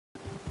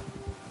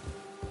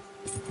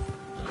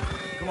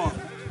Come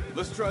on,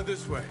 let's try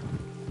this way.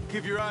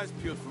 Keep your eyes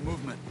peeled for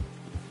movement.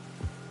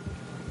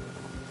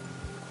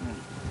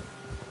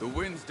 The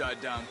wind's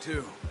died down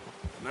too.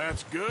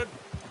 That's good.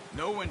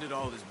 No wind at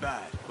all is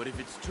bad, but if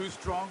it's too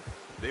strong,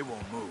 they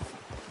won't move.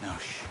 Now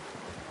shh,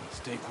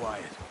 stay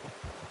quiet.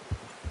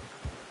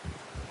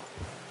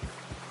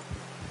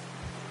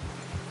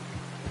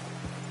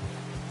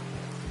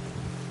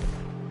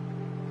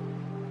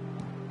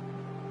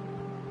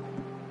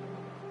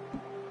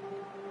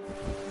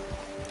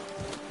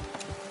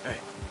 Hey,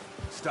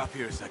 stop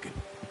here a second.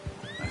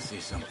 I see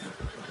something.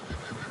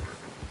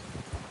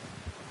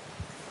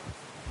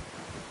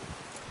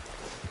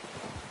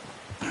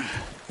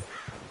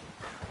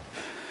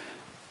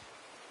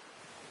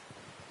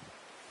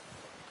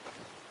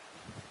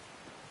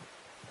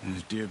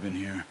 There's deer been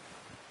here.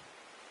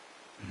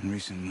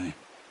 Recently.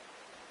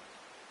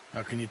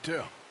 How can you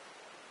tell?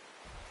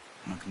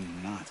 How can you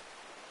not?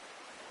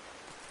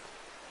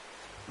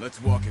 Let's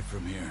walk it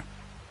from here.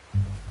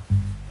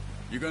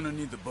 You're gonna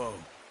need the bow.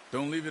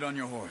 Don't leave it on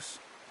your horse.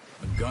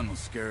 A gun will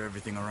scare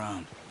everything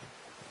around.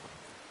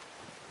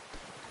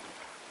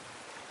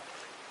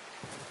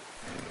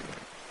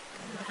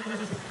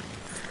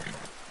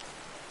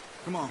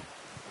 Come on.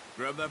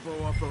 Grab that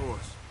bow off the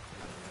horse.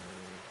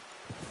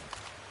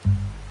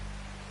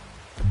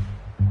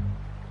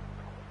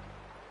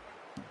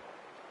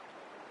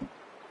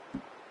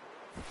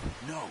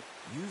 No,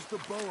 use the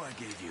bow I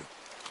gave you.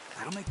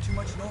 That'll make too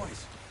much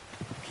noise.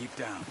 Keep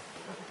down.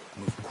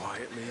 Move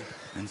quietly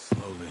and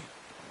slowly.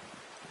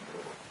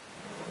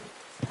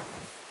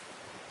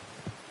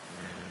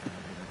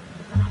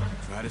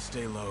 Try to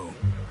stay low.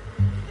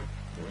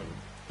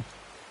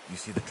 You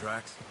see the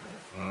tracks?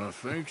 I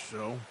think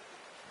so.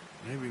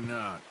 Maybe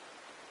not.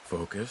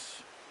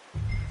 Focus.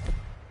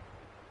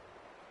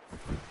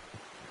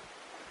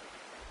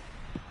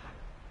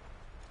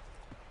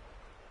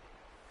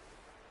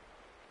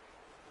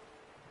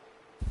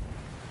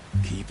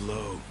 Keep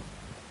low.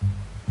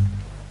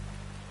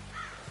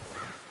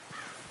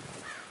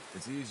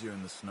 It's easier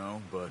in the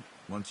snow, but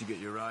once you get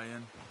your eye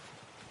in,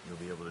 you'll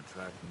be able to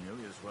track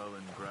nearly as well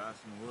in grass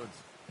and woods.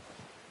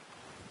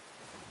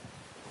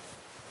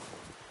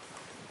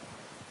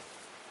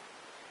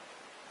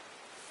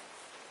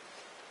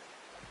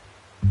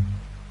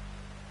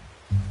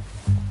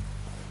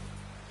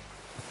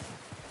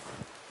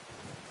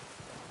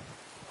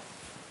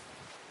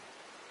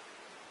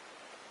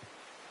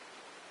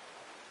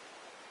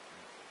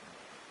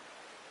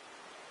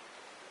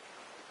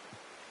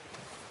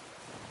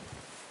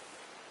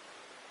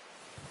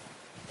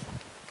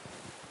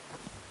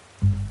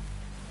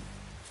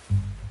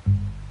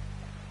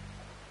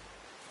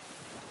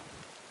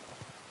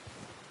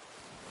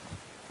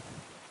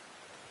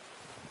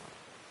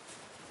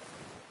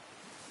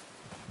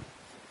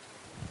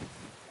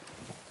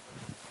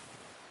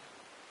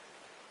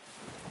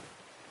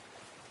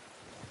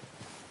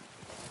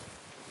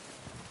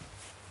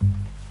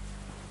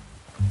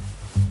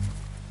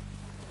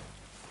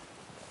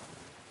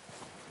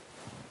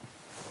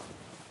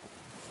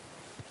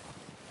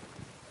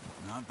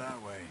 Not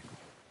that way.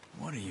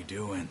 What are you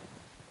doing?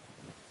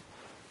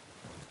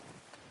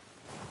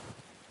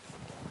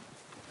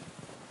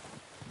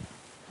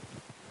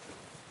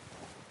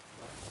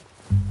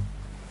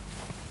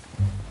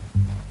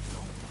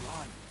 Don't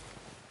run.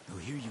 They'll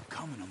hear you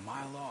coming a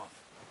mile off.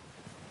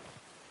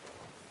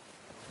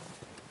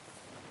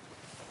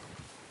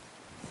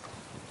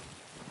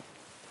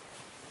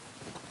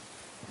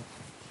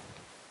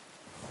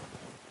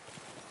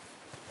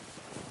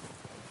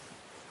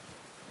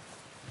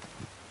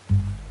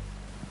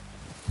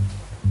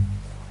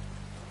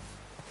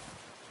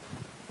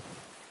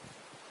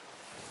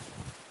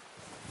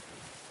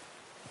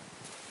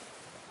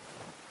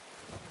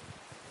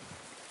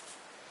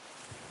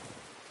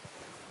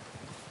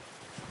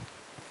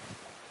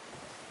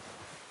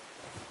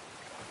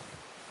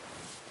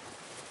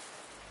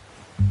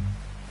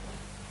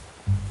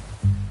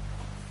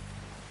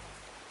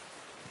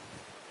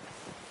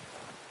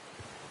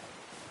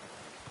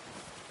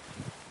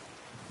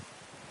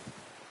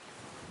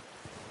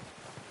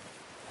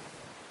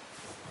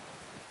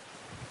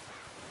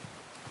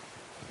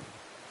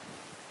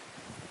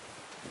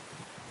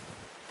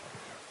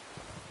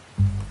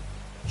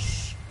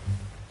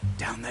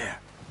 Down there.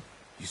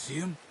 You see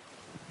him?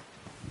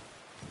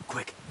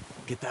 Quick,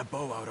 get that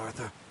bow out,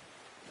 Arthur.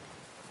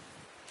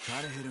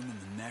 Try to hit him in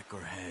the neck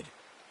or head.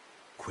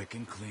 Quick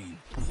and clean.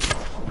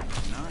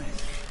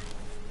 Nice.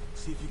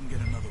 See if you can get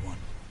another one.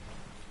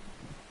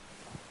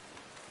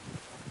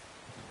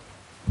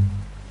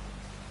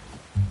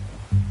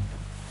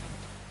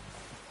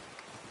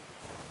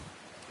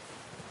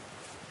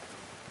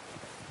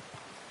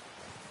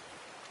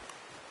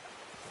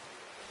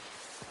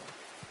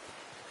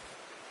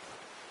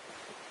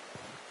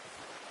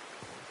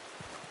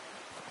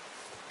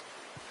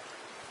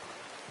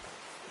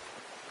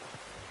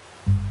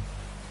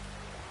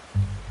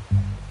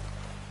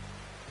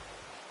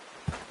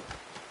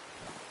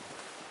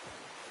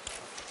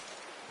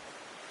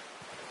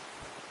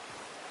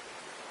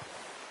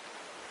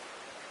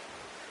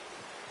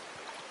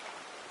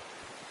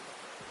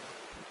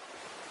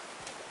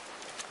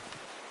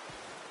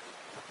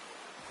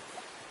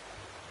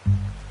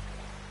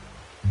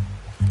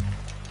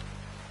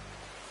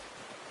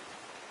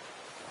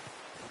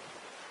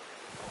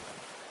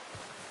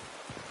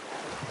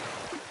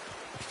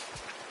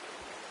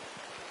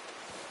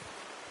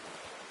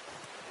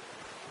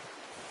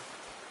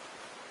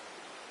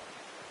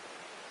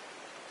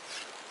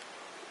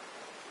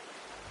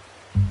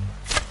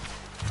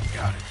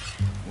 got it.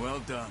 Well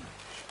done.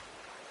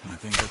 I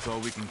think that's all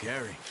we can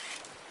carry.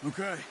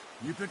 Okay,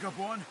 you pick up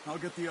one, I'll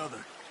get the other.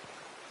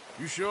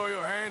 You sure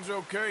your hand's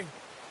okay?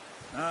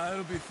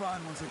 It'll be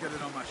fine once I get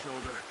it on my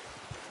shoulder.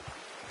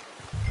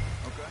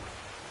 Okay,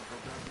 I'll go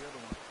grab the other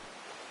one.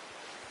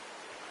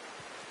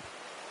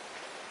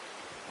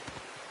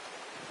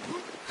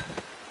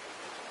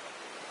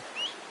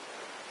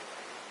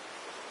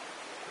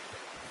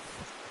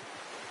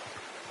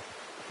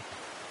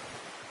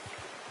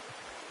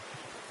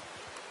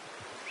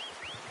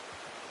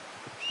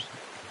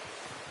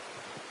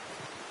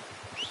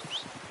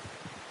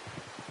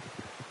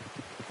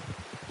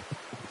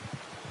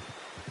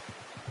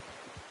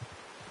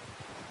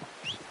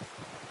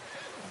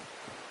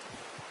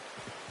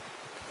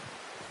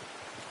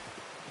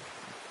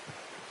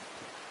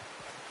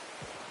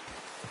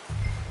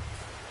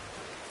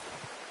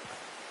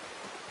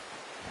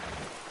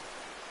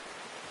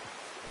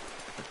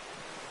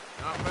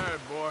 Not bad,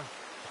 boy.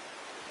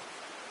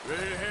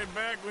 Ready to head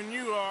back when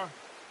you are.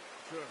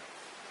 Sure. I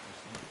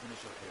just need to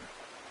finish up here.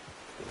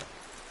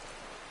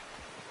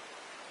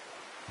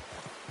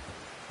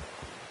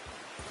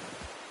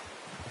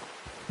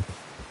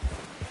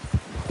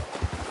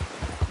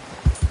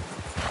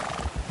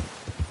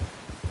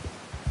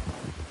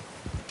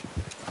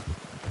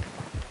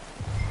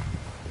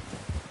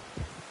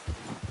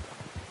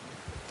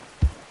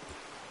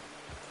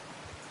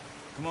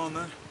 Come on,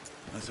 then.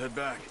 Let's head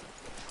back.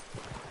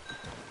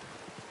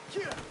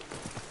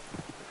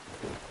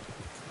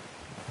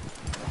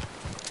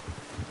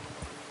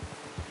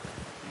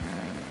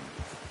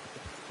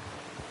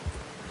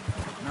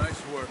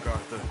 Nice work,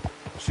 Arthur.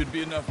 Should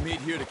be enough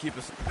meat here to keep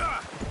us...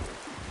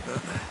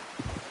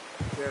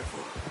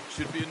 Careful.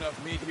 Should be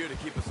enough meat here to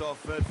keep us all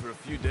fed for a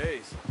few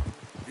days.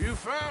 You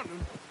found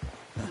him.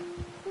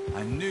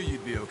 I knew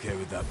you'd be okay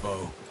with that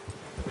bow.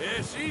 Yeah,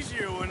 it's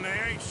easier when they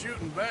ain't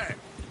shooting back.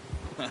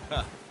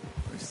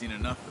 We've seen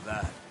enough of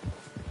that.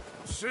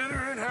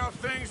 Considering how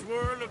things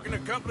were looking a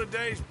couple of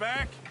days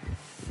back,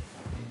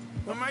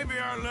 well, maybe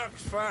our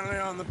luck's finally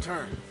on the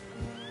turn.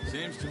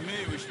 Seems to me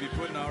we should be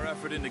putting our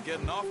effort into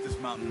getting off this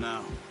mountain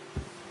now.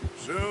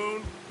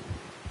 Soon.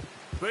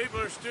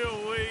 People are still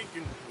weak,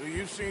 and well,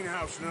 you've seen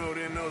how snowed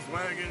in those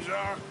wagons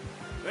are.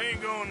 They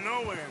ain't going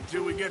nowhere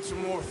until we get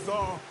some more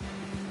thaw.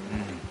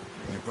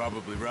 You're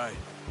probably right.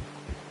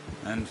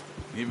 And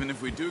even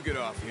if we do get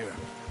off here,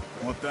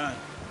 what then?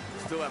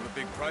 Still have a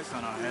big price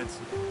on our heads.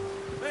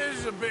 This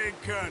is a big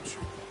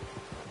country.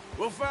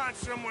 We'll find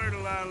somewhere to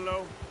lie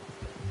low.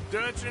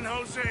 Dutch and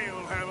Jose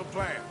will have a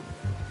plan.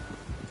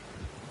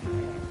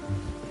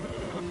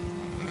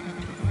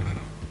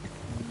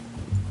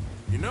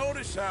 You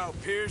notice how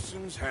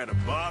Pearson's had a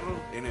bottle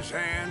in his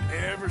hand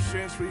ever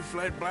since we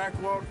fled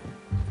Blackwater?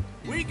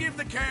 We give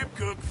the camp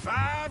cook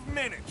 5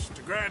 minutes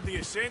to grab the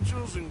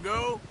essentials and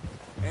go,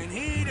 and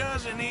he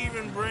doesn't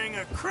even bring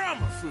a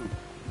crumb of food.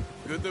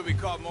 Good that we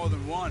caught more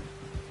than one.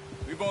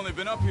 We've only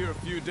been up here a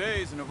few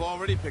days and have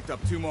already picked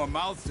up 2 more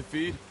mouths to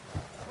feed.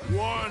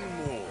 1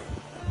 more.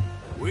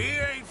 We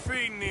ain't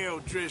feeding the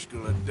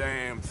O'Driscoll a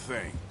damn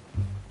thing.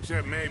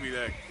 Except maybe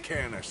that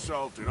can of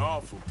salted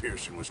offal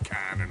Pearson was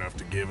kind enough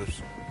to give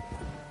us.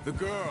 The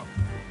girl.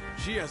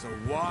 She has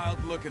a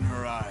wild look in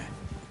her eye.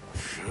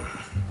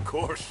 Of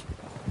course.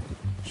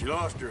 She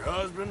lost her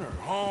husband,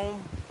 her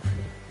home,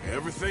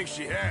 everything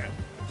she had.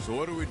 So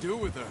what do we do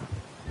with her?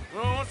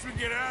 Well, once we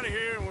get out of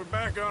here and we're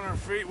back on our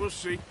feet, we'll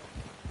see.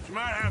 She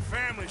might have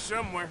family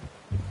somewhere.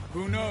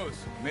 Who knows?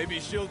 Maybe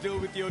she'll deal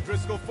with the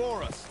O'Driscoll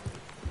for us.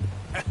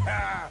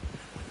 Well,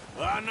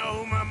 I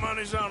know who my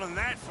money's on in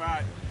that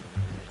fight.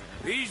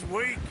 He's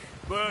weak,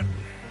 but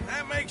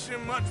that makes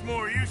him much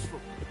more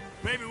useful.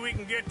 Maybe we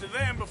can get to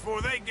them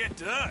before they get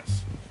to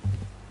us.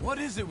 What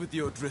is it with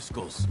the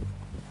O'Driscolls?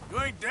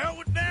 You ain't dealt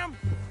with them?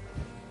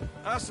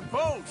 I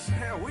suppose.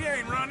 Hell, we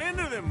ain't run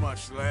into them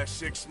much the last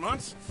 6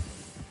 months.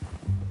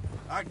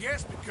 I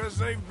guess because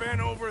they've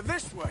been over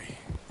this way.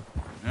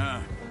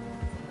 Yeah.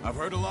 I've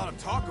heard a lot of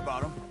talk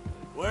about them.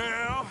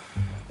 Well,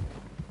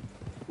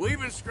 we've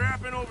been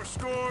scrapping over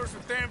scores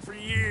with them for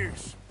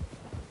years.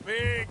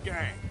 Big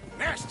gang.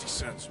 Nasty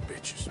sons of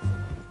bitches.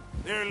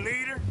 Their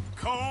leader,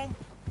 Combe,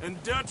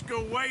 and Dutch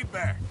go way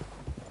back.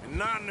 And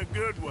not in a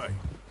good way.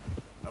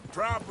 A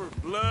proper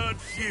blood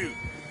feud.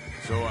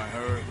 So I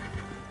heard.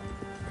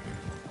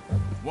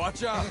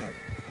 Watch out!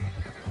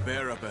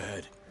 Bear up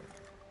ahead.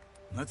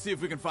 Let's see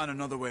if we can find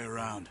another way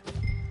around.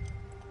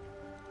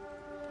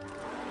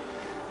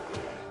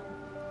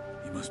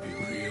 You must be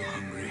real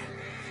hungry.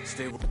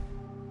 Stay...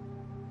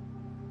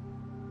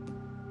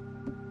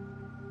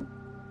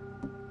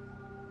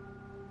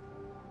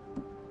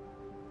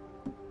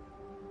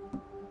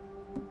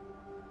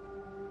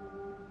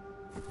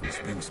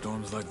 Spring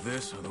storms like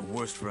this are the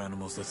worst for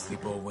animals that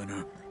sleep all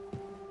winter.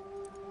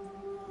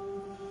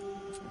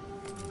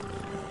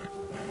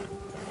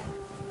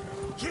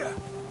 Yeah.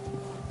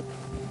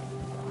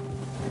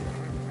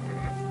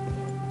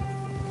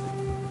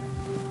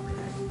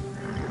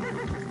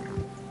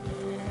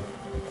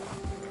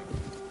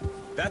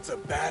 That's a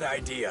bad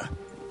idea.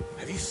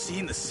 Have you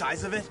seen the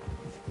size of it?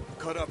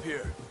 cut up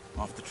here,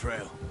 off the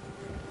trail.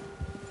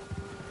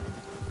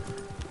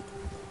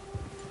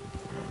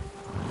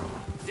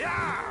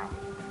 Yeah!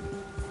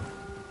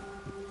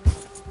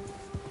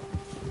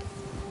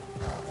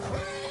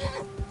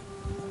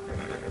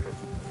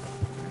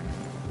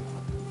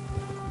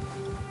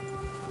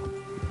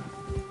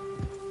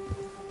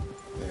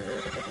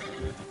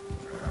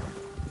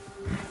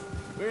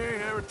 We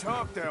ain't ever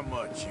talked that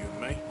much, you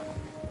and me.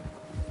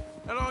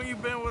 How long you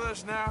been with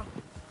us now?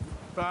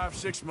 5,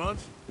 6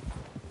 months?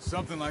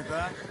 Something like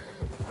that?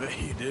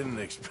 Bet you didn't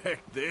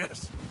expect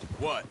this.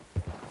 What?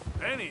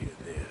 Any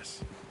of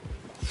this.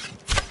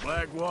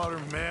 Blackwater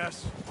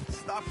mess.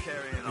 Stop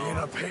carrying Being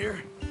up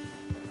here?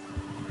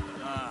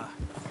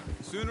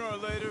 Sooner or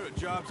later, a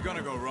job's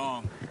gonna go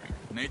wrong.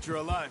 Nature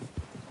of life.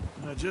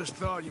 I just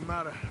thought you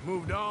might have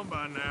moved on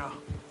by now.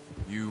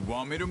 You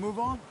want me to move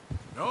on?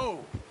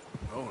 No.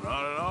 No,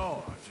 not at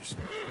all.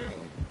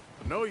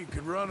 I know you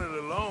could run it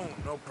alone,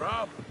 no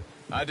problem.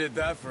 I did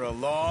that for a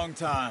long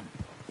time.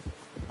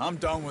 I'm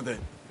done with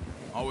it.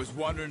 Always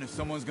wondering if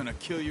someone's gonna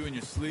kill you in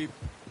your sleep.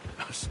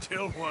 I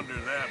still wonder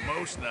that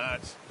most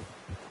nights.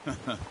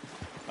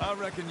 I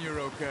reckon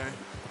you're okay.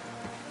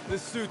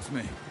 This suits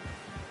me.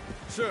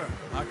 Sure,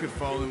 I could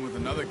fall in with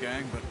another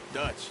gang, but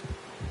Dutch...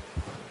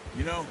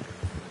 You know,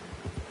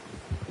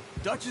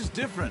 Dutch is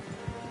different.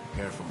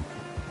 Careful.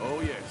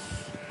 Oh,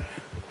 yes.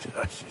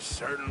 Dutch is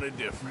certainly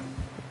different.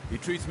 He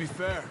treats me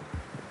fair.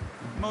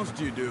 Most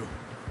you do.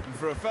 And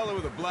for a fellow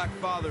with a black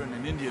father and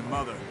an Indian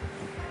mother,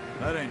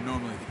 that ain't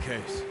normally the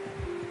case.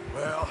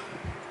 Well,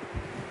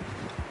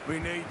 we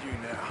need you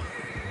now.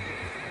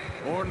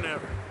 Or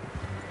never.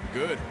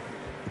 Good.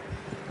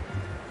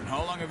 And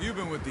how long have you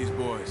been with these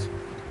boys?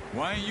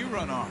 Why ain't you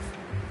run off?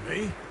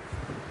 Me?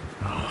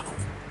 Oh,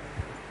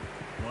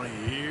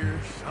 20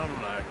 years,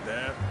 something like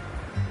that.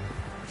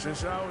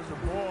 Since I was a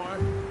boy.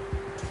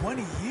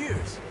 20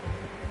 years?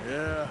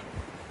 Yeah.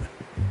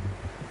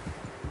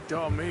 He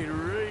taught me to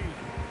read.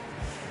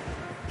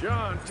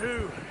 John,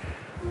 too.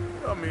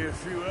 Taught me a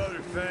few other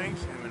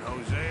things, him and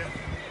Hosea.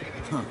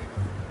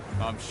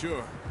 I'm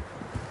sure.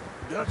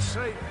 Dutch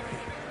saved me.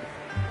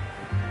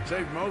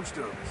 Saved most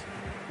of us.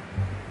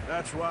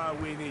 That's why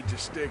we need to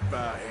stick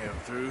by him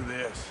through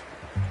this.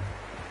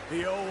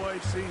 He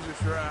always sees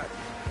us right.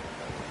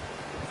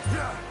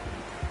 Yeah.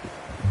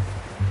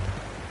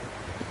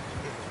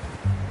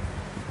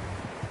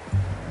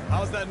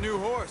 How's that new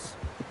horse?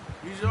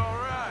 He's all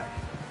right.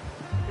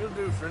 He'll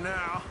do for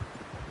now.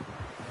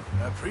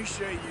 I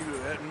appreciate you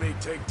letting me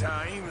take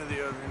Taima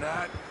the other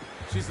night.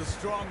 She's a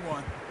strong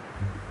one.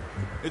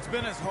 It's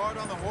been as hard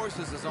on the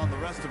horses as on the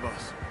rest of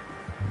us.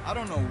 I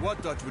don't know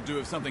what Dutch would do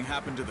if something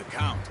happened to the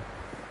Count.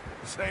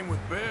 Same with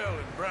Bill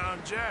and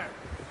Brown Jack.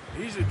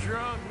 He's a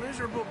drunk,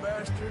 miserable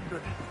bastard,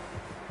 but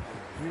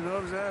he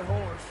loves that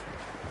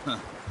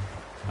horse.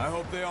 I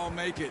hope they all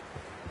make it.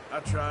 I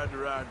tried to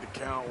ride the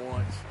Count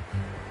once.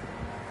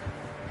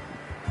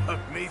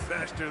 Bucked me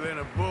faster than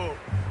a bull.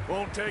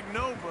 Won't take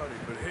nobody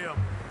but him.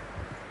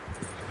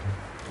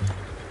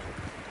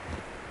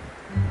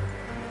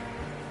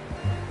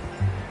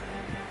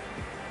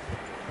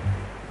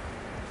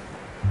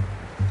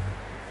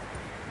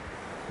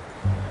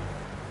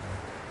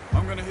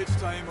 I'm gonna hitch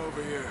Taima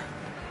over here.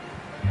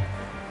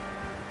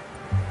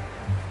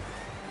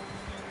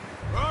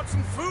 Brought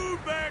some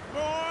food back,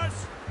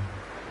 boys!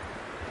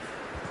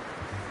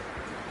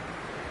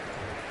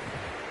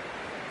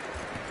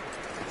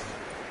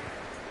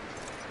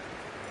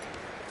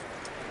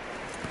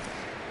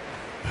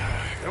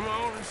 Come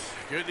on, let's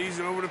get these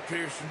over to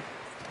Pearson.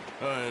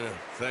 And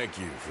thank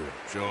you for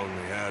showing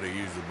me how to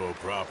use the bow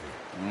properly.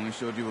 I only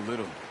showed you a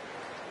little.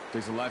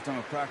 Takes a lifetime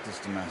of practice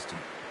to master.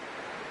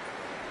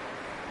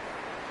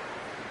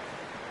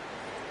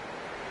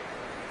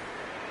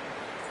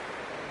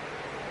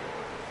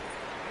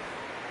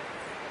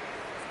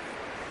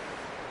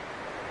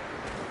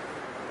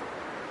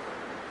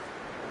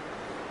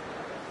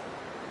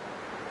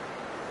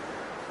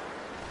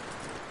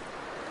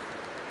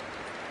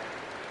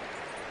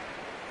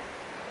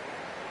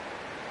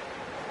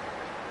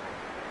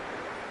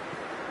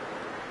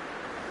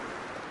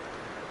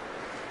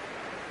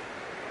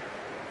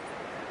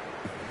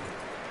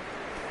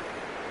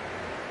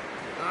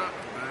 Not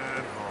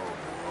bad haul,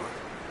 boy.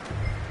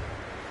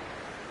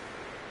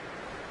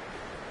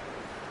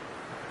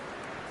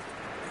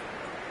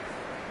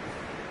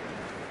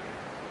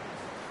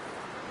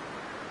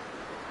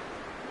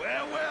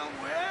 Well, well,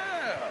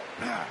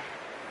 well.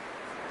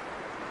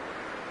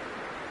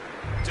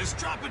 Just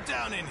drop it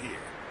down in here.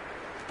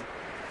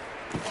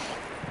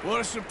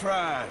 What a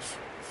surprise.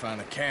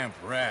 Find a camp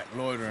rat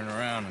loitering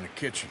around in the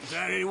kitchen. Is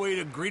that any way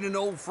to greet an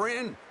old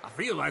friend? I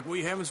feel like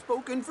we haven't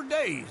spoken for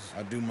days.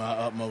 I do my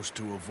utmost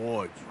to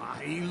avoid you. Ah,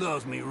 he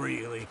loves me,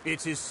 really.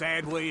 It's his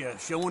sad way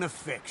of showing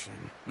affection.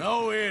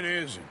 No, it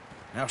isn't.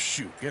 Now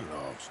shoot, get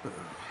lost.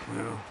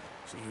 Well,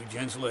 see you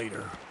gents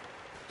later.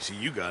 See,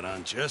 you got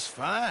on just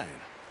fine.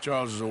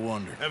 Charles is a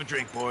wonder. Have a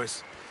drink,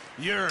 boys.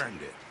 You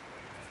earned it.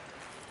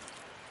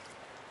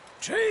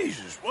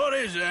 Jesus, what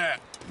is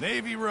that?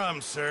 Navy rum,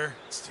 sir.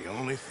 It's the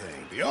only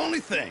thing. The only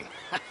thing.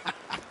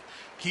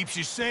 Keeps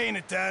you sane,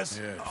 it does.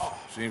 Yes,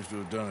 seems to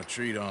have done a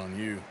treat on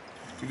you.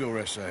 You go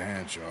rest that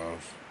hand,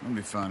 Charles. I'll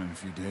be fine in a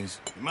few days.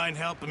 You mind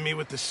helping me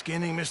with the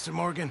skinning, Mr.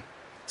 Morgan?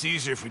 It's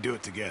easier if we do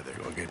it together.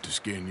 Do I get to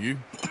skin you?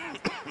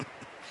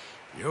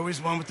 You're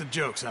always one with the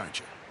jokes, aren't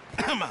you?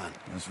 Come on.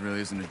 This really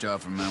isn't a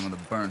job for a man with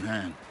a burnt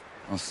hand.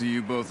 I'll see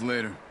you both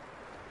later.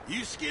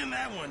 You skinned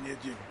that one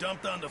you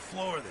dumped on the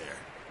floor there.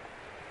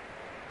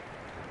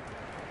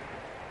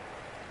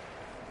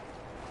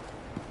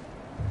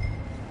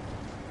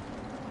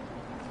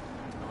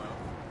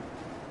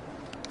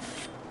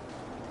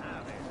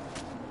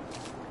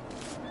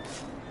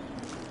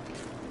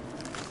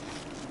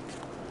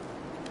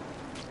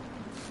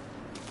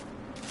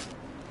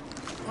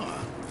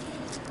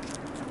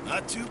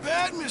 Not too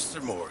bad,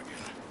 Mr. Morgan.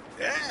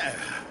 Yeah.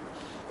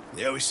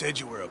 They always said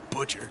you were a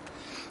butcher.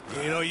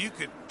 You know, you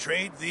could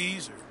trade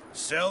these or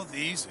sell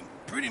these in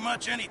pretty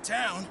much any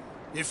town,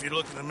 if you're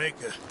looking to make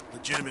a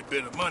legitimate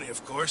bit of money,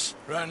 of course.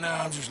 Right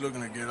now, I'm just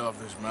looking to get off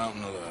this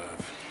mountain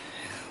alive.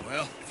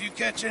 Well, if you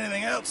catch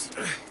anything else,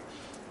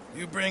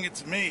 you bring it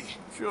to me.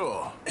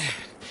 Sure.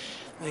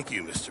 Thank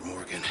you, Mr.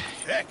 Morgan.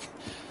 Heck,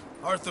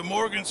 Arthur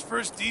Morgan's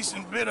first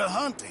decent bit of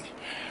hunting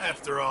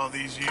after all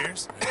these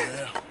years.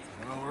 Yeah.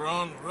 Well, we're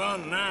on the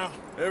run now.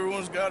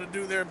 Everyone's got to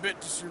do their bit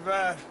to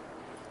survive.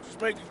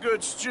 Just make a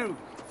good stew.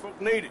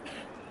 Folk need it.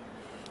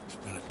 It's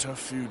been a tough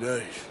few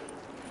days.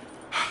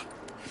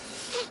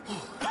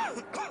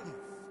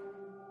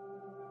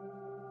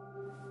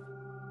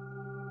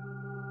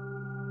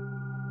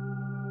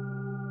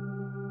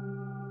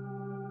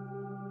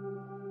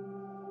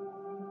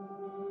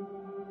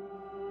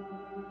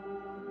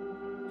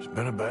 It's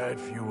been a bad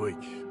few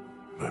weeks,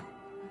 but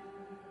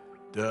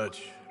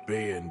Dutch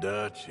being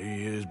Dutch,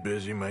 he is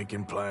busy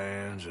making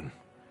plans, and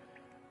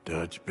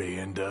Dutch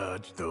being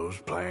Dutch, those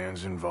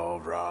plans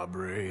involve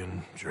robbery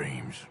and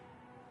dreams.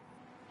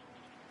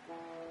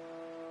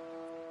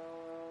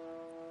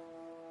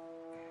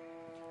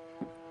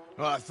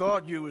 Well, I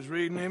thought you was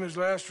reading him his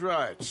last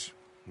rites.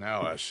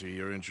 Now I see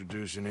you're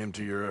introducing him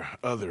to your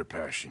other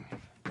passion.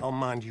 I'll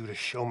mind you to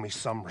show me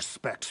some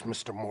respect,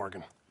 Mr.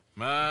 Morgan.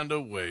 Mind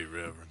away,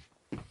 Reverend.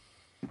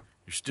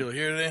 You still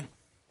here, then?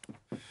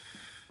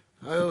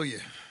 I owe you.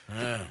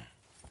 Yeah.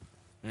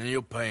 And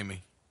you'll pay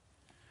me.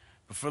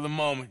 But for the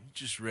moment,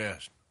 just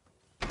rest.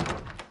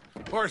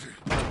 Arthur,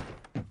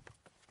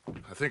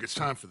 I think it's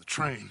time for the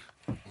train.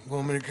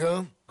 Want me to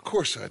come? Of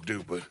course I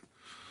do, but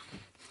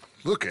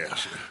look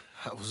at you.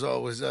 I was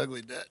always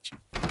ugly, Dutch.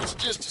 It's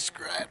just a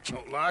scratch.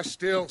 Don't lie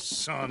still,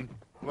 son.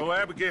 Hello,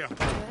 Abigail.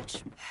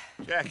 Dutch,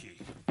 Jackie.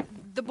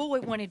 the boy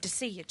wanted to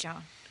see you,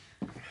 John.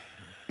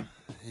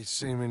 He's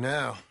seen me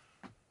now.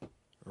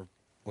 Or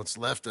what's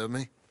left of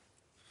me.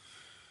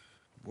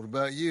 What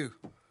about you?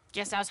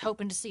 Guess I was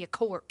hoping to see a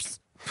corpse.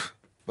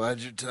 Bide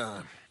your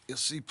time. You'll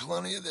see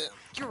plenty of them.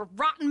 You're a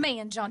rotten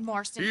man, John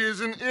Marston. He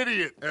is an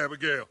idiot,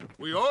 Abigail.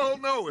 We all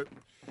know it.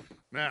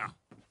 Now,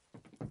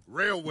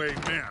 railway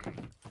men.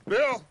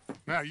 Bill,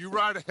 now you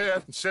ride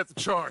ahead and set the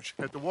charge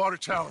at the water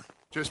tower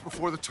just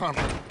before the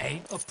tunnel.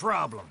 Ain't a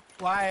problem.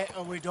 Why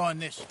are we doing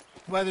this?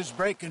 Weather's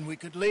breaking. We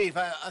could leave.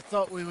 I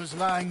thought we was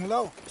lying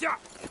low. Yeah,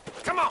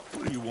 come on.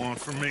 What do you want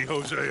from me,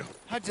 Hosea?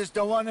 I just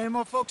don't want any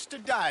more folks to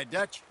die,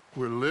 Dutch.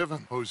 We're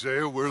living,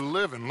 Hosea. We're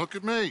living. Look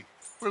at me.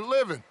 We're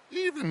living.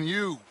 Even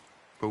you.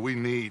 But we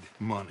need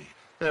money.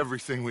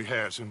 Everything we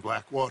has in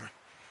Blackwater.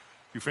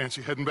 You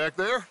fancy heading back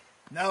there?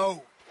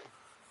 No.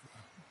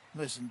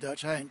 Listen,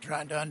 Dutch, I ain't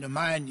trying to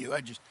undermine you. I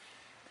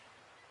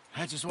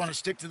just want to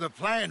stick to the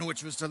plan,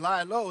 which was to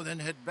lie low, then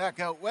head back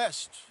out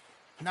west.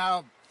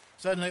 Now,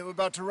 suddenly we're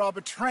about to rob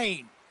a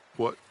train.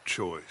 What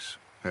choice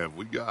have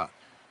we got?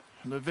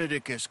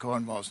 Leviticus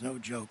Cornwall's no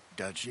joke,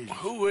 Dutch.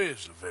 Who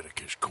is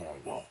Leviticus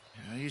Cornwall?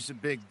 He's a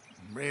big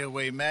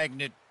railway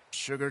magnate,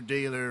 sugar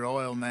dealer,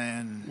 oil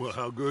man. Well,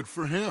 how good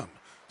for him.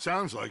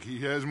 Sounds like he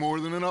has more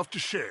than enough to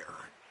share.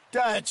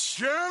 Dutch!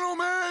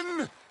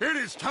 Gentlemen, it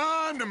is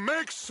time to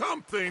make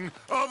something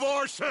of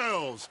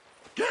ourselves.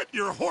 Get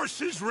your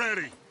horses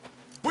ready.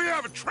 We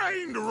have a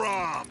train to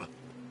rob.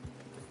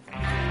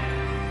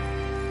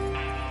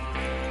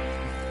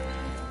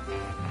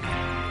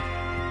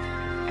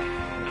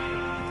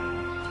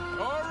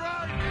 All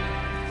right,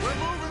 we're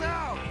moving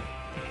out.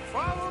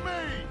 Follow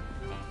me.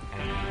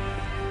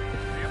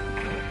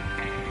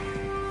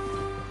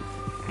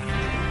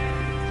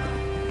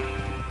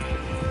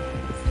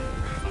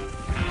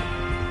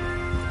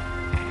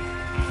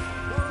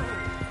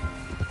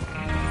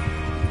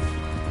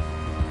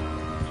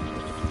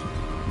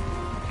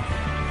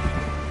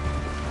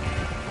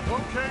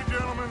 Okay,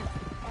 gentlemen,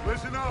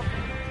 listen up,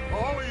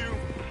 all of you.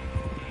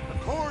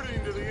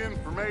 According to the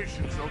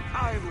information so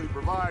kindly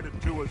provided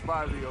to us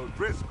by the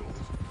O'Driscolls,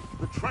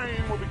 the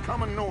train will be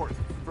coming north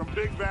from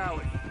Big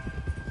Valley.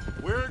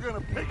 We're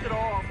gonna pick it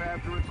off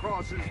after it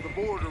crosses the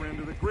border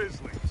into the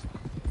Grizzlies.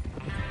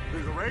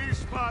 There's a raised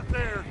spot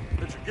there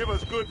that should give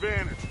us good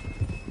vantage.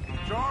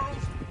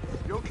 Charles,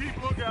 you'll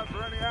keep lookout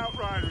for any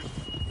outriders.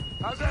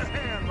 How's that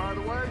hand, by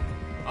the way?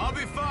 I'll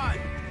be fine.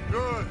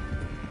 Good.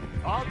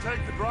 I'll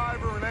take the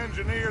driver and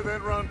engineer,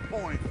 then run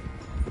point.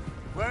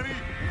 Lenny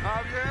and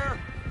Javier,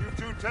 you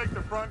two take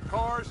the front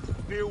cars,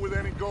 deal with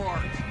any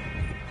guards.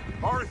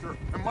 Arthur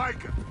and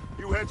Micah,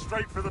 you head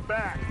straight for the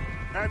back.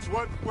 That's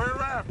what we're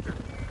after.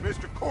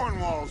 Mr.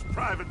 Cornwall's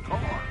private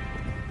car.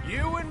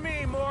 You and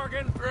me,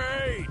 Morgan.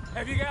 Great.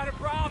 Have you got a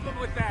problem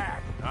with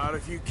that? Not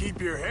if you keep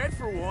your head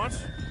for once.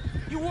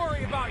 You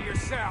worry about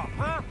yourself,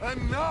 huh?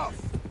 Enough!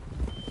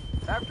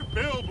 After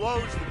Bill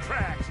blows the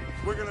tracks,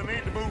 we're gonna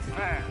need to move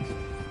fast.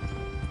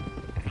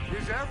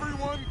 Is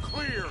everyone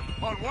clear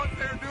on what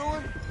they're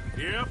doing?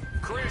 Yep.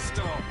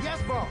 Crystal. Yes,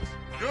 boss.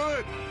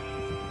 Good.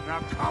 Now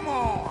come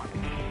on.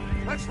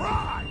 Let's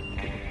ride!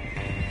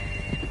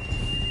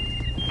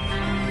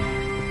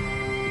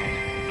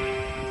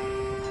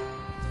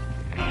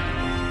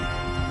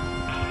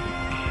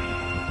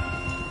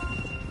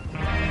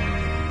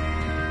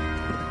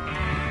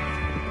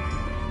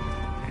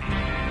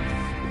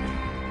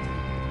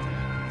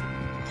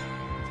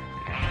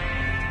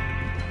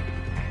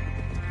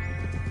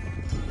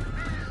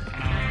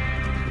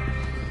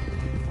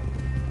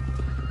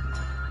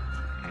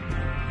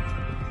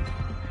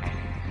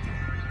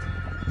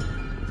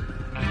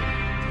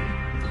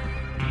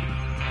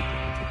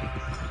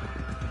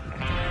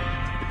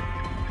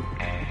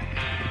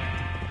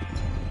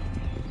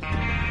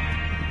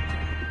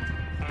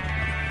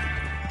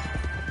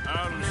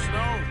 Out of the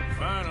snow,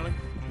 finally.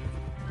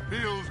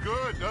 Feels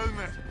good, doesn't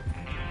it?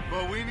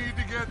 But we need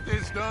to get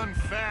this done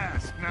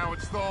fast, now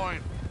it's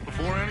thawing,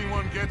 before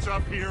anyone gets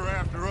up here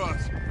after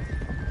us.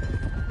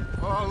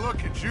 Oh,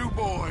 look at you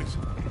boys.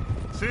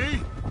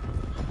 See?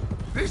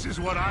 This is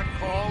what I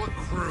call a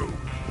crew.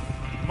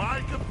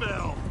 Micah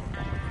Bell,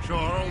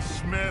 Charles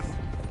Smith,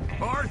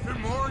 Arthur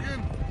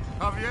Morgan,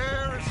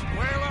 Javier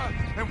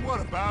Escuela, and what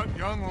about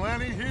young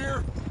Lenny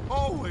here?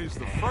 Always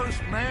the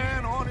first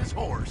man on his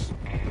horse.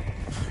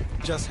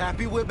 Just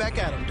happy we're back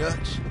at him,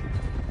 Dutch.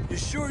 You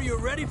sure you're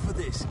ready for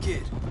this,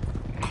 kid?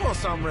 Of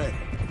course I'm ready.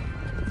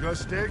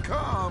 Just stay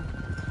calm.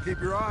 Keep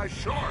your eyes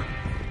sharp.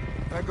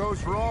 That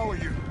goes for all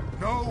of you.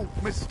 No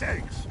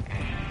mistakes.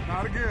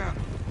 Not again.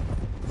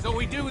 So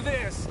we do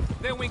this,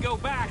 then we go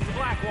back to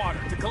Blackwater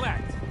to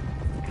collect.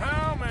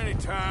 How many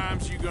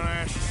times you gonna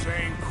ask the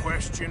same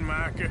question,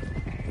 Micah?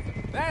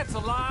 That's a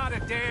lot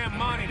of damn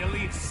money to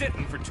leave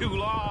sitting for too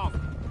long.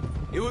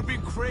 It would be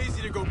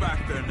crazy to go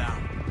back there now.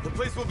 The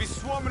place will be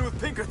swarming with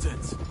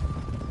Pinkertons.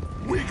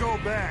 We go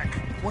back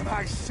when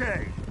I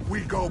say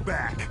we go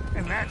back,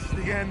 and that's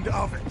the end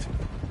of it.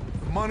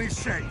 The money's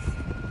safe.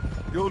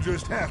 You'll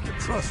just have to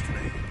trust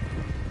me.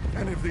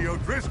 And if the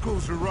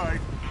O'Driscolls are right,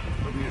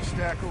 there'll be a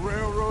stack of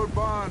railroad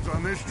bonds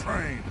on this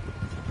train.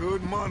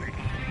 Good money,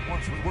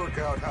 once we work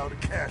out how to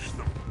cash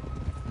them.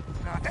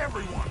 Now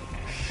everyone,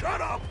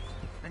 shut up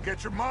and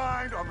get your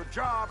mind on the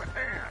job at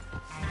hand.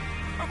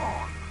 Come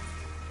on.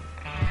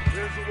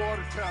 There's the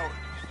water tower.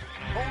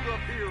 Hold up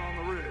here on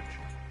the ridge.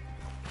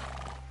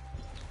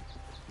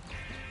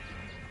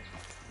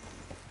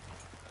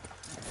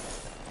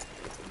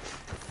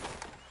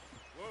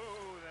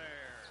 Whoa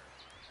there.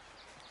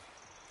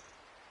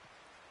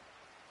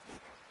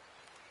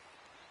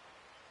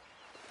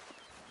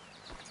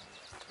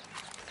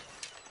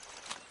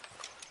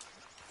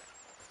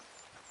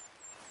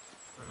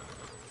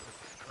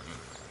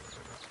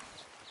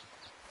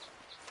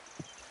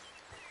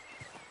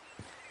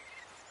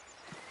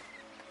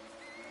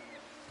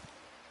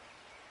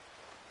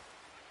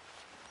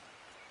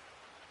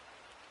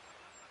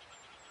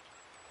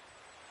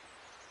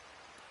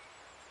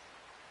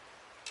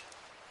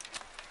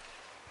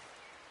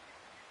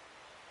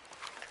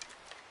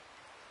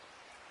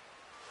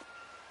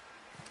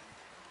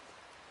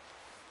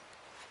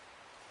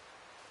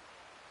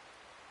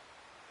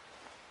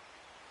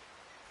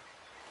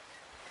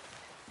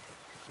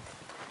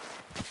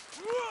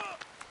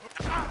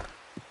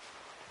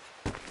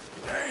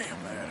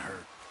 Damn, that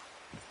hurt.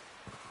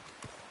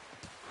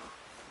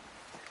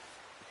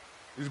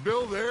 Is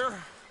Bill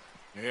there?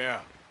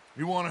 Yeah,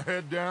 You want to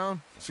head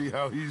down? See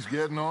how he's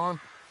getting on?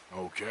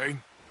 okay.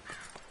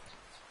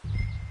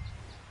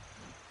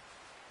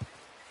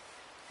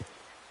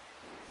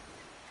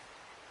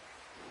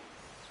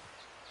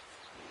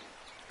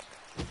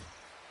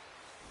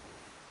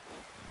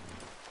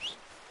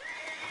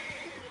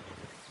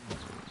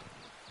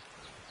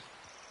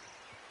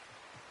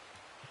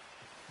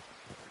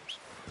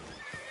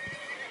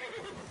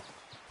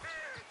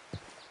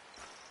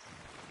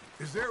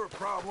 Is there a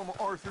problem,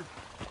 Arthur?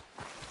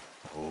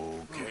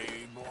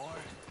 Okay, boy.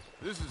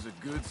 This is a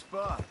good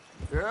spot.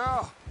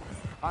 Yeah.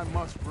 I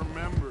must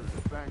remember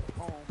to thank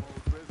Home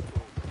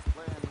O'Driscoll for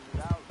planning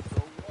it out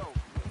so well.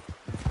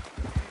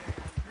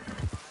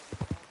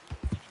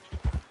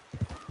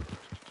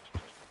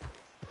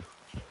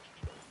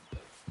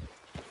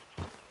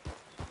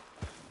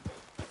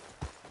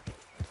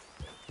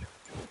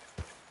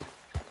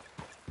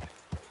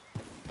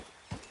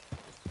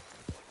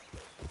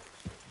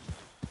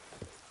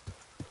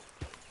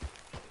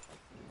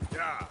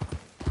 Yeah.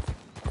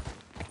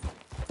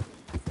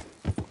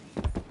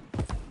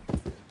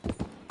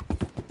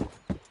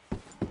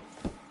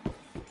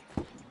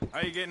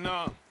 How you getting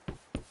on?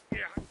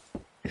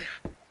 Yeah.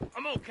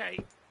 I'm okay.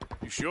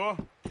 You sure?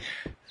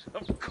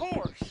 Of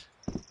course.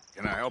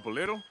 Can I help a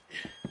little?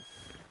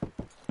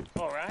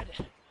 All right.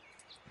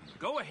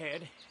 Go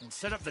ahead and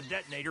set up the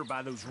detonator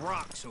by those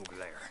rocks over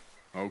there.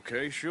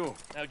 Okay, sure.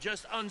 Now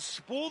just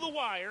unspool the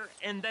wire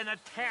and then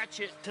attach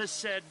it to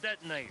said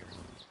detonator.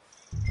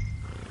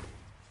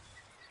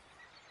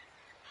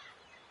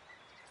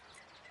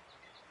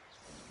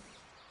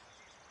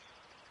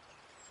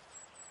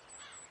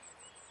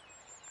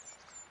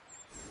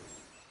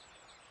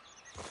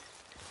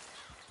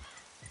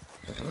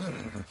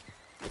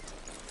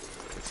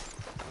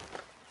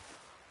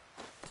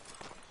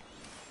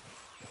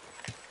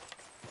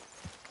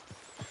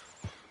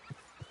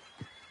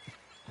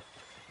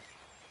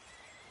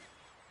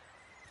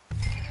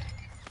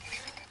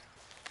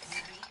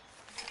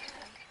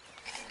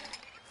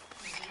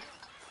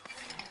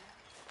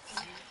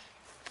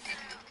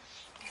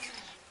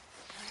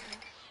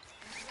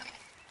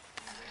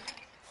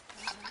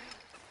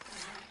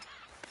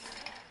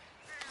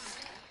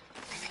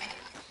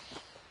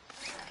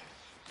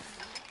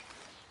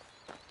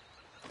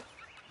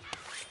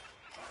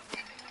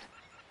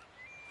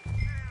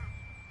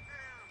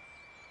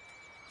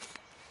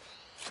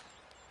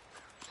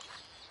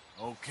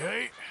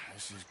 Okay,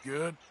 this is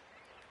good.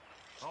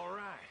 All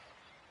right.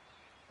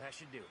 That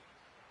should do it.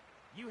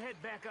 You head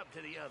back up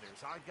to the others.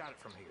 I got it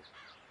from here.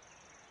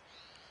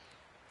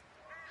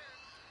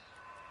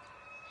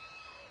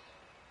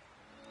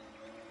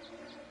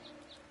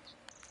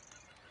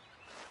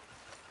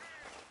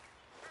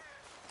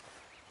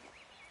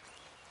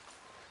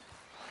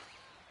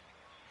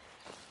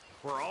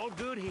 We're all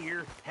good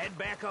here. Head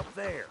back up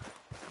there.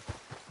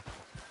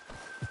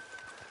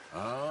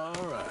 All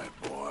right,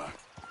 boy.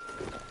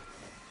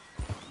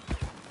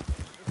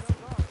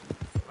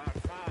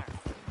 About time.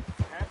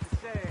 I have to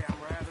say, I'm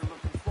rather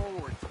looking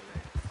forward to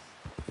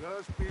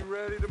this. Just be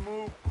ready to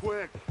move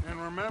quick.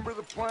 And remember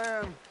the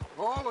plan.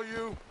 All of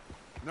you.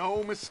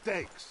 No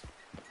mistakes.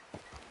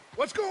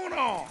 What's going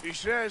on? He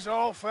says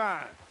all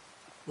fine.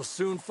 We'll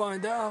soon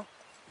find out.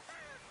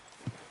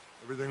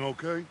 Everything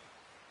okay?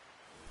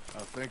 I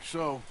think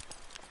so.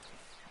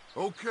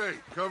 Okay,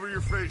 cover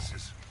your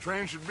faces.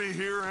 Train should be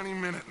here any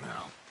minute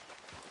now.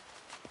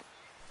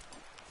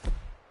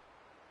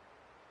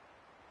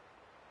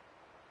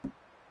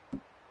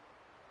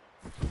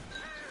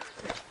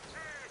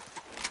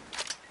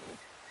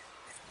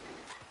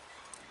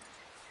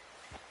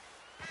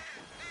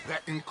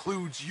 That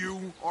includes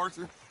you,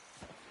 Arthur?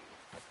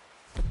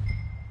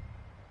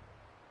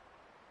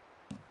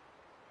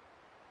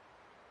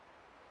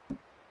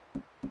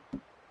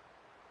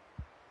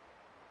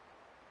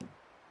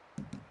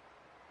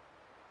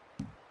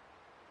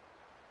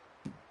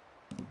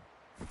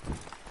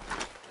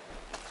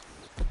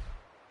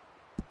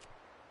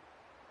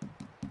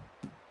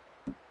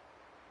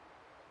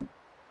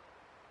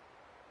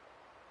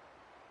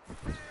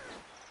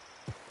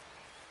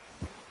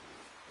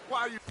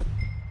 Why are you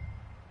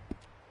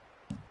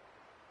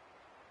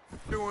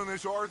doing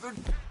this, Arthur?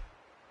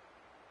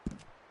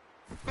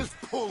 Just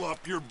pull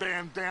up your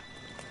bandana.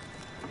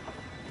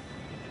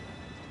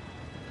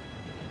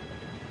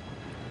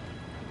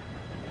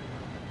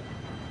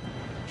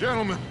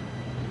 Gentlemen,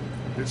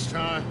 it's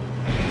time.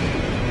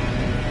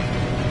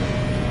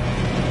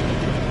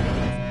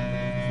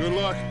 Good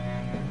luck,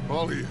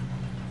 all of you.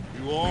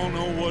 You all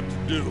know what to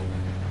do.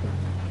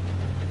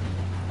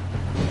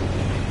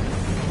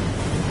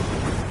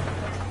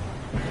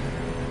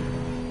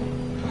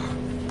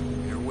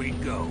 Here we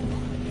go.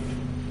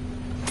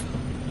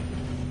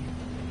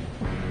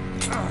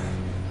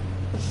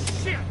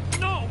 Shit!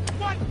 No!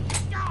 What?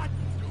 God!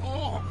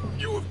 Oh,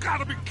 you have got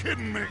to be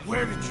kidding me.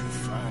 Where did you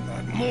find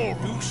that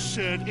moron? You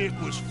said it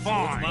was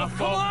fine. My Come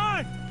fault.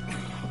 on!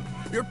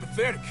 You're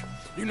pathetic.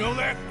 You know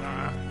that?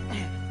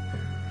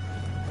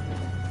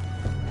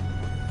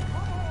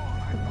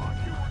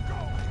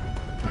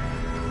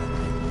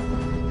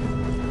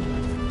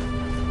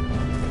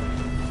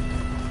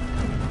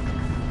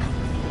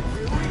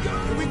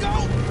 Here we go!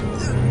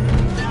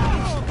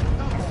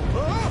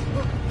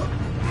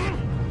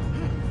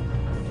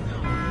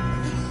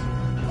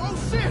 Oh,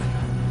 shit!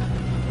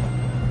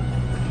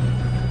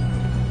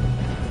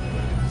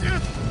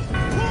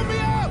 Pull me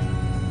up!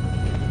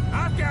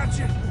 I've got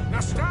you. Now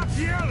stop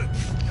yelling.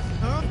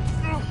 Oh,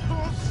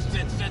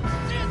 shit, shit,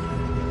 shit!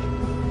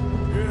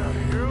 Yeah,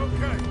 you're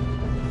okay.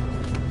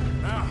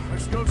 Now,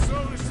 let's go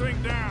slow this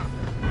thing down.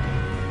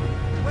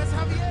 Where's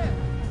Javier?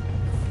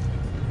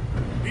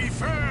 He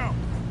fell.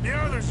 The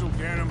others will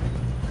get him.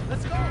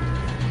 Let's go!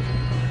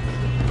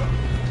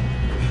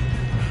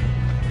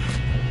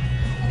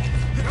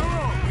 Come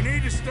on, we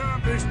need to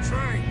stop this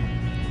train.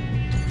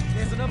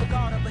 There's another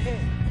guard up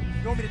ahead.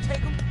 You want me to take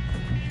him?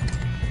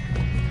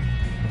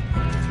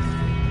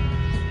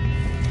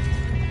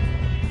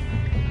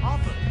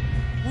 Arthur,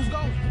 who's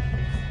going?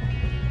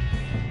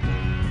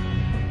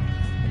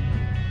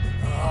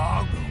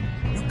 I'll go.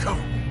 You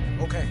cover me.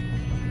 Okay.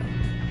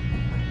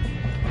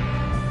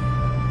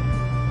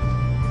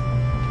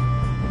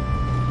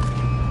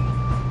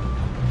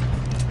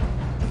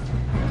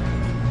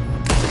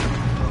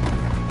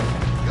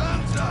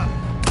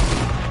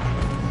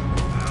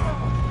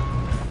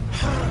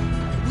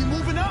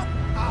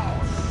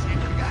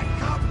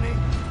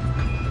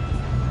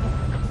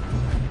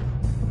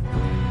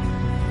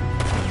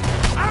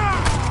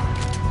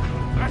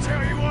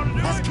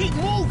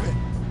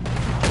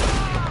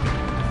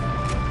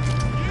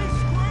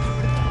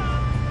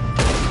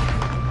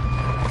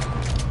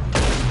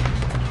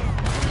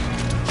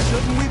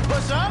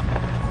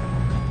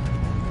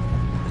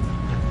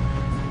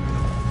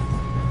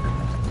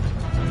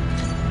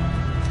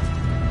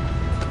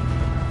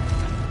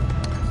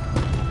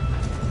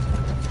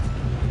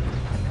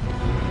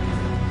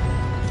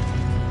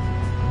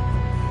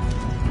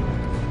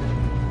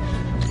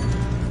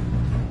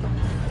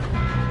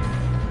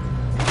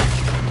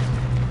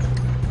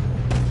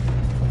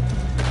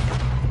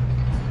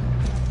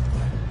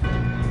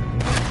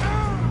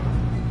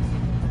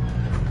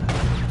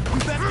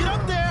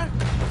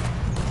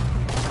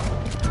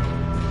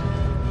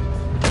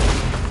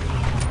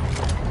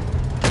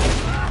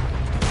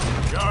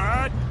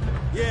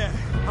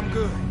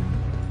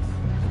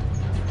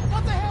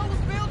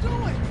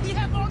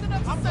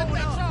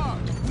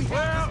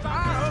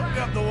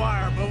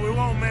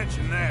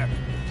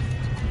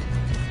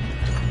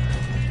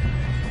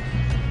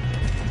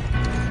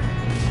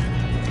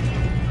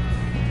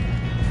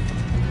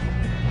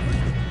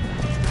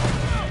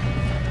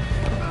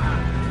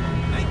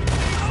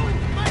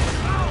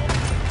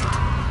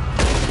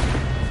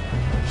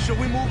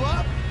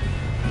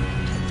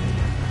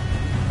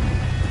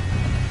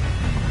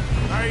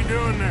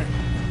 doing there?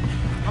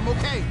 I'm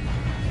okay.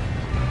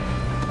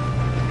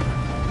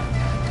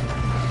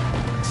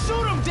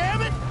 Shoot him,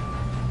 damn it!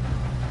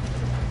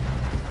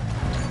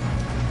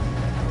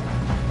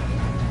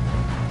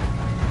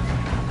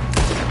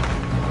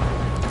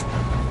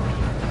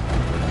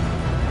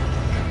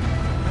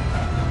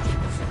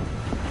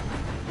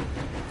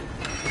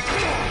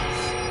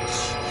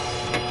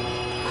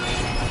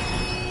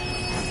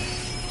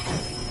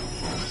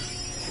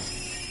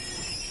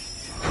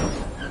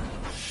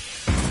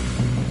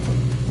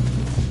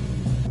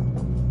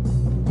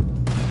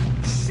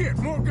 Shit,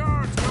 more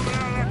guards coming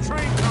out of that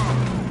train car.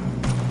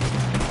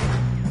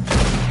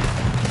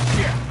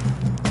 Shit!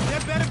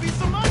 There better be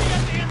some money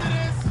at the end of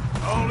this!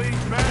 All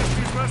these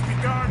bastards must be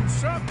guarding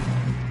something.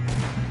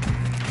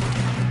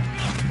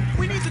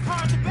 We need the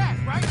car at the back,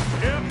 right?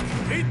 Yep,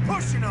 he's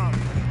pushing on it.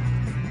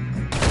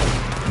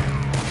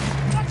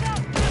 Watch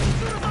out! There's some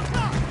shooters up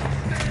top!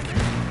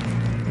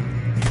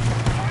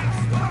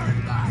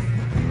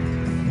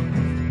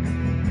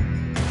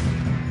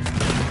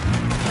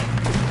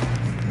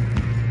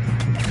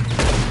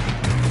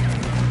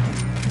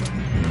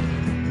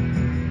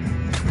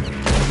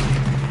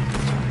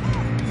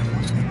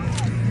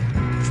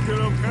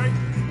 Still okay?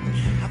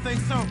 I think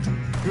so.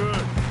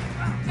 Good.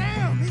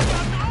 Damn, he's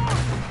got an arm!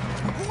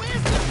 Who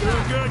is this Doing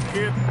guy? good,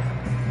 kid.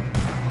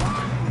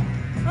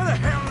 Where the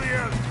hell are the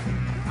others?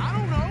 I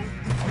don't know.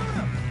 Shoot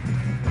him!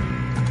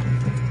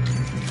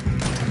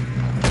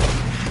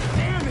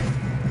 Damn it!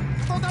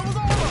 I thought that was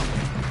all of them!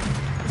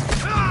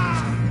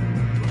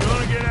 We're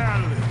gonna get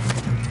out of this.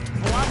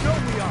 Oh, I know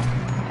we are.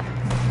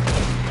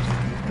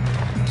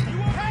 You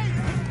okay?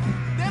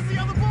 There's the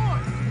other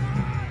boys.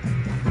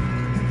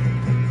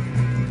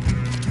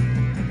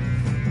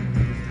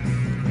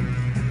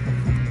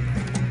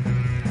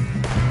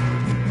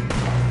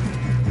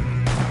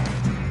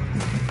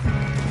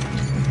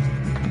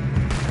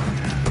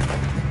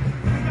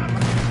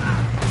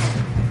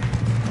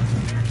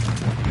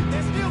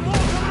 There's still more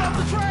coming off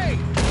the train.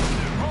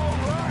 All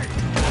right.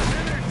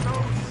 Finish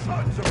those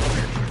sons of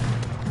bitches.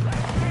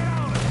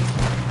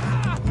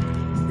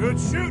 Good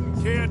shooting,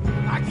 kid.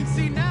 I can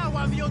see now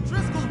why the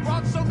O'Driscolls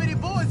brought so many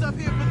boys up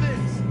here for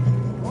this.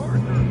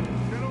 Arthur,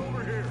 get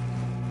over here.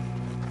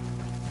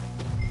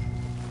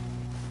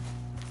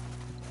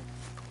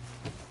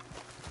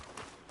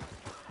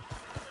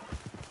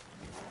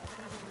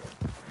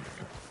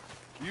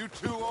 You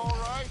two all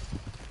right?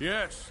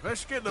 Yes,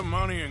 let's get the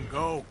money and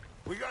go.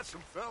 We got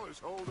some fellas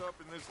holed up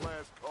in this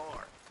last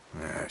car.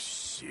 Ah,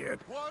 shit.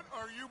 What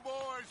are you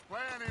boys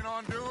planning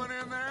on doing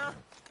in there?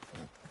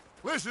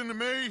 Listen to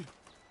me.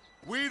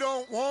 We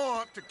don't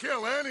want to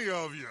kill any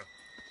of you.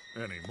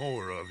 Any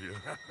more of you.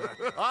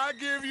 I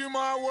give you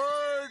my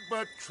word,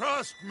 but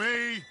trust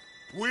me,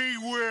 we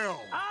will.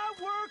 I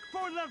work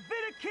for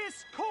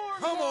Leviticus Corps.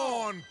 Come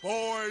on,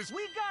 boys.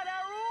 We got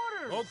our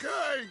orders.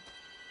 Okay.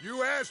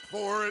 You asked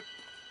for it.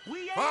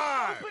 We ain't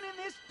 5, opening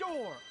this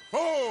door.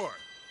 4,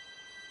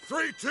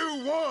 3,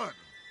 2, 1.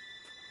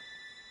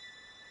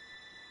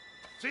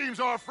 Seems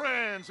our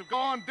friends have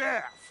gone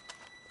deaf.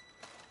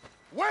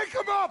 Wake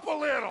them up a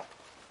little.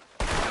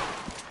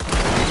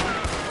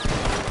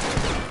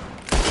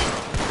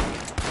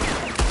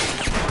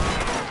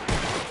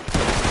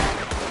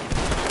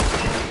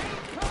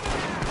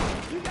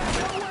 You got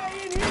no way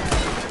in here.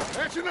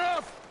 That's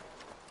enough.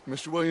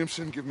 Mr.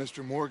 Williamson, give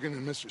Mr. Morgan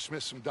and Mr.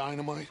 Smith some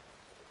dynamite.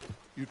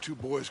 You two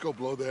boys go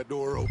blow that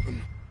door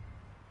open.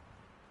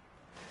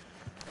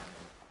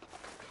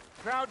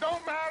 Now,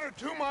 don't matter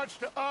too much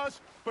to us,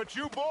 but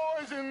you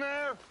boys in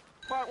there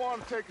might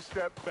want to take a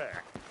step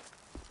back.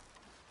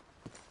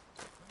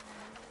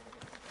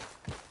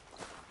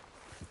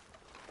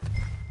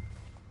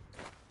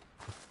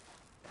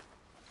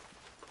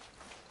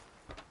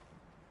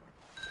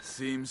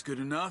 Seems good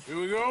enough. Here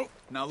we go.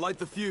 Now light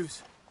the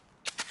fuse.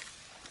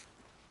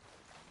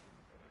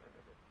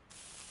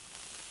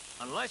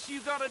 Unless you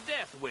got a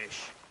death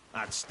wish,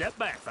 I'd step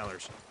back,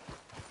 fellers.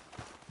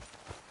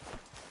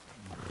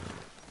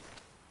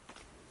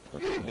 All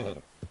right,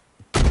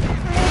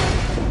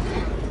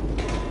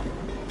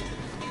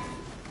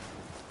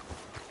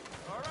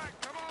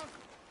 come on.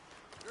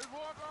 Just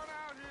walk on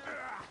out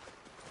here.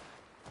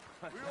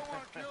 We don't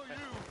want to kill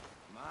you.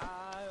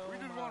 We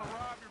just want to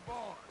rob your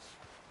boss.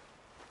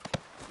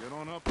 Get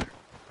on up there.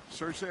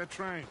 Search that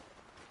train.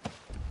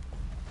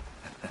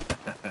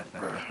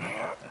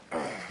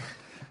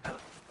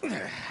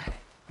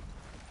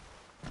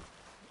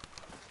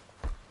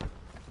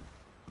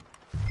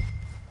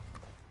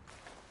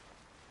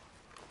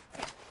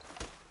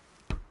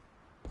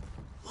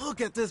 Look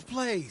at this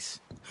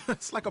place.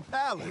 It's like a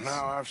palace.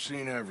 Now I've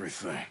seen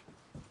everything.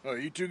 Oh,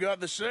 you two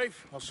got the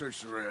safe? I'll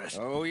search the rest.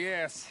 Oh,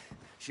 yes.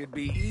 Should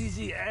be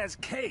easy as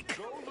cake.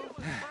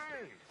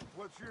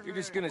 You're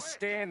just gonna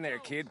stand there,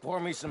 kid.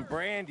 Pour me some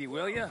brandy,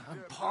 will you?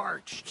 I'm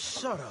parched.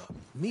 Shut up.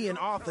 Me and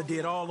Arthur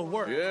did all the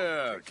work.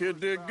 Yeah, kid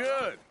did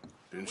good.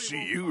 Didn't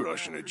see you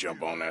rushing to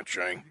jump on that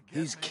train.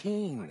 He's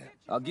keen.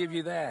 I'll give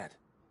you that.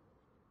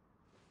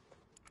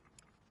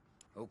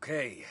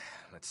 Okay,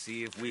 let's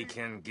see if we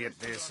can get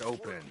this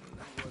open.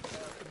 What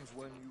happens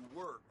when you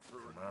work for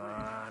a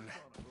Come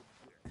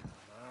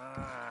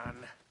on.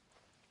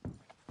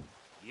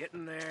 Get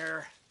in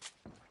there.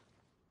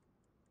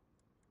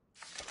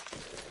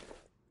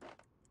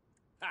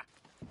 Ha!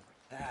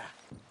 Ah.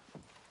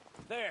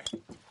 There.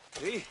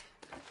 See?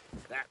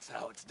 That's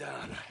how it's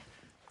done.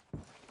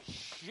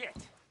 Shit.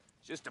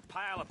 Just a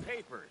pile of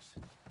papers.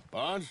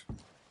 Bonds?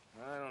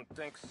 I don't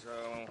think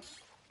so.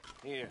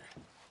 Here.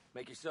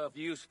 Make yourself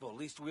useful. At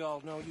least we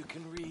all know you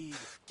can read.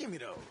 Give me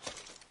those.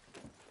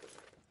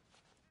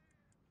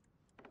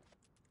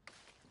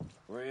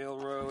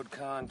 Railroad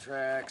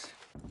contracts,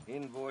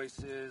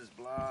 invoices,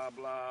 blah,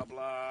 blah,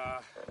 blah.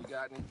 You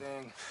got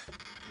anything?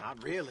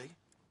 Not really.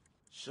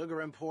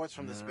 Sugar imports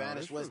from the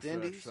Spanish West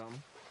Indies.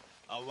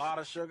 A lot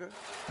of sugar.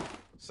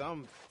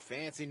 Some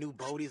fancy new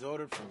boat he's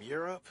ordered from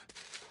Europe.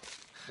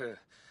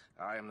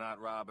 I am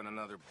not robbing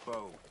another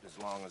boat as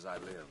long as I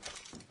live.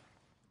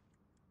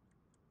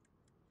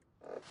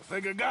 I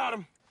think I got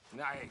him.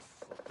 Nice.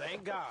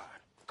 Thank God.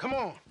 Come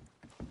on.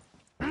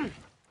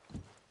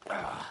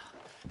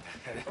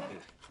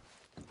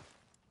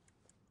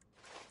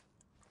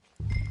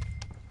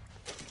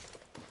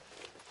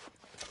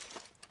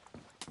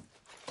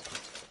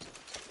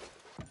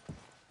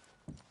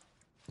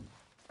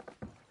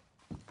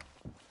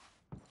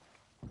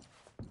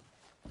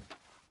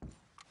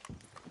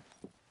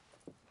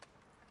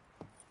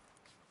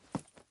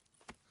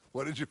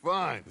 What did you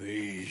find?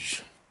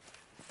 These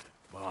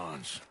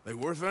bonds. They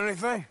worth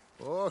anything?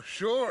 Oh,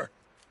 sure.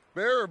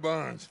 Bearer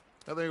bonds.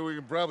 I think we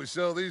can probably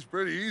sell these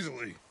pretty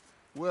easily.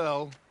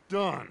 Well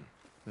done.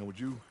 Now, would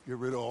you get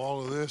rid of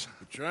all of this?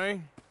 The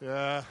train?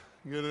 Yeah,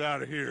 get it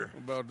out of here.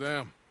 What about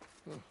them?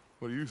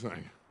 What do you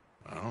think?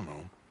 I don't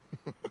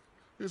know.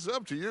 It's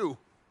up to you.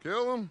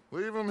 Kill them,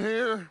 leave them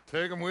here,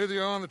 take them with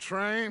you on the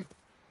train.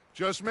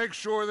 Just make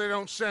sure they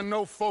don't send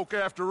no folk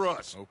after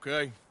us.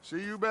 Okay.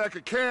 See you back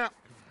at camp.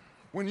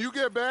 When you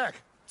get back,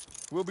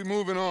 we'll be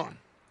moving on.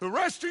 The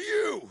rest of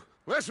you,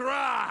 let's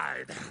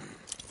ride!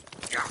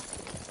 Yeah.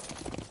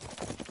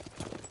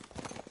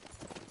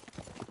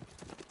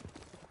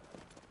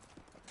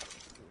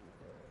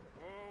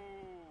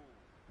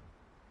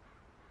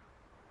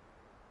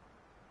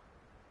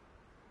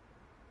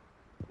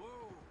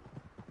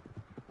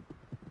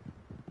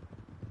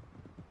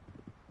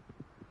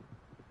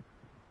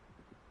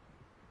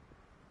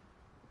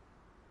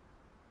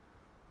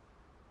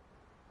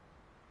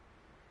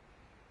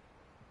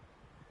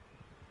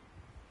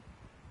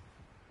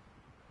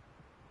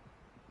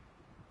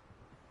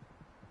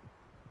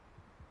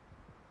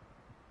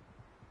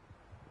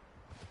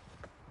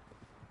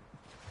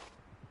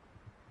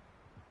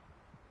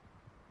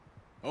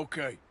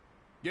 Okay.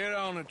 Get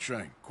on the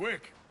train.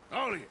 Quick.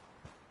 All of you.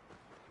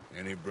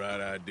 Any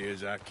bright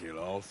ideas, I kill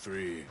all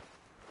three.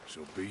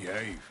 So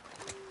behave.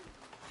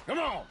 Come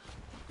on.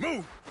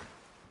 Move.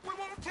 We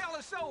won't tell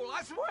a soul,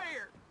 I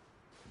swear.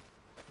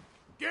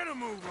 Get a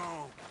move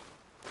on.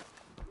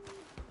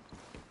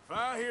 If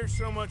I hear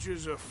so much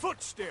as a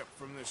footstep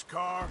from this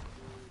car,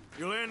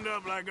 you'll end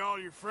up like all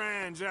your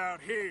friends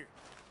out here.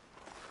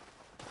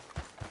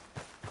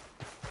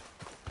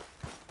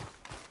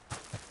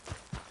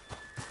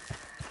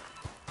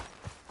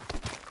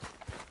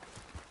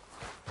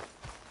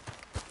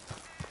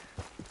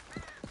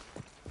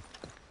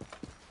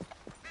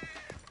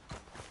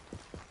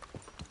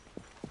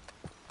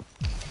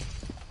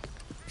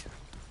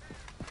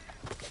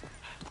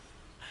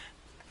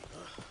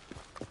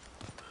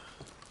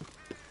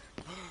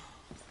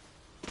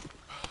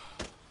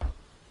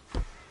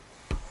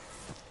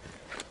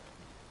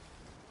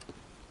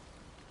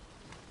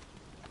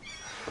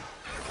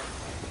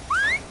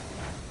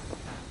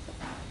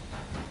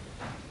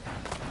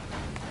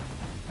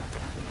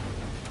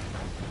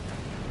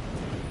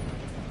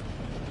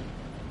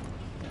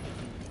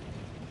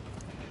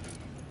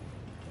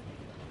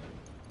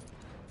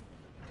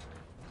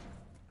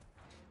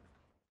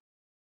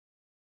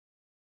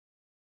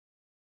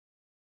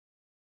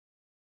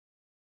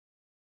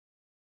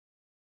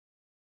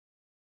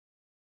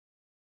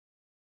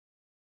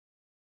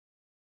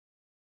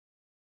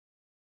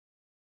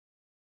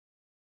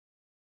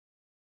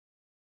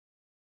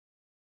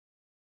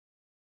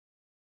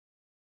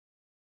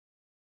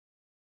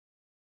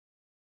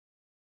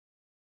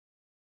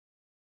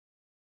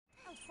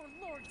 Oh, for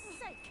Lord's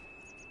sake,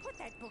 put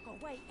that book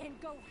away and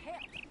go help.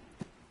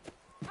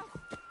 Oh,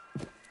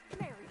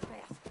 Mary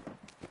Beth.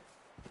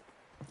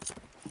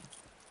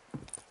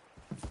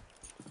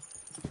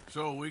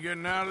 So, we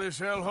getting out of this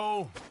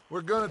hellhole?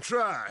 We're gonna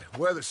try.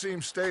 Weather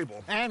seems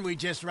stable. And we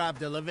just robbed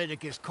the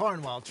Leviticus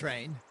Cornwall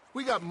train.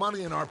 We got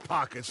money in our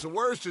pockets. The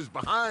worst is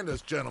behind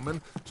us,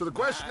 gentlemen. So the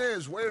question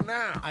is, where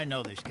now? I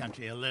know this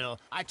country a little.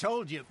 I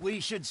told you,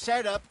 we should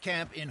set up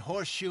camp in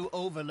Horseshoe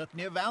Overlook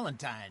near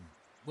Valentine.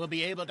 We'll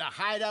be able to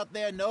hide out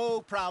there no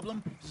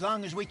problem, as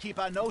long as we keep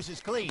our noses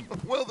clean.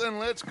 Well, then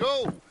let's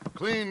go.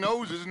 Clean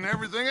noses and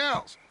everything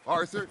else.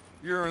 Arthur,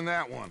 you're in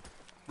that one.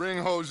 Bring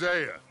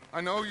Hosea. I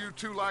know you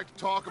two like to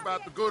talk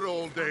about the good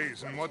old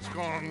days and what's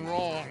gone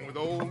wrong with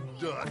old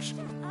Dutch.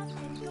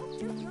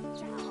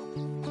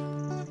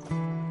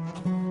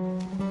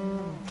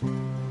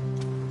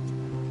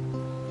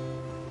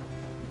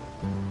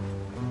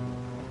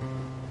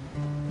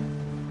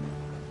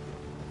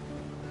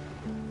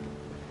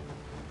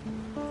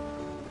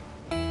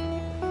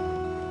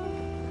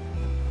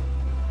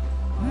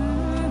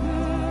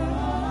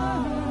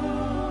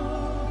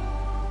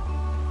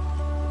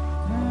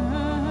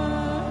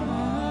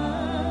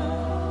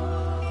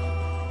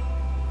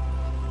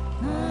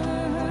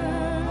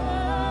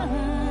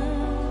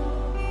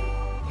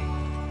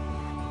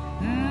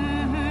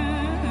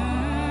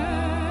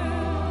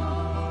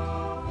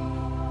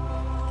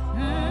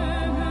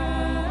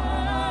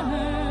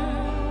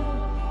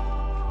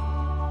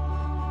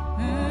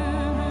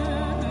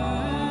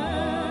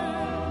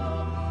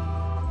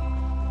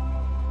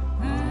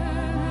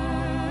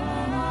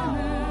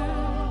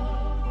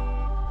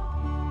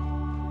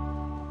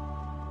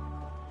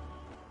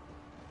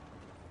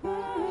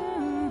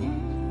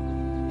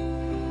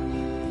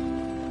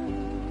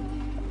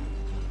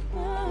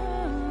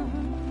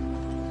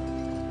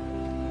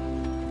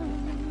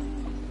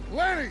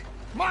 Lenny!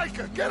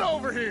 Micah, get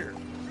over here!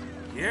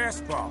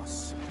 Yes,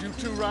 boss. You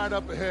two ride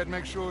up ahead,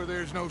 make sure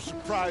there's no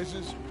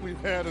surprises. We've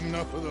had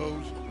enough of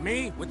those.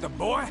 Me? With the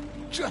boy?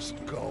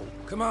 Just go.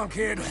 Come on,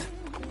 kid.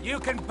 You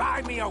can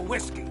buy me a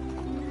whiskey.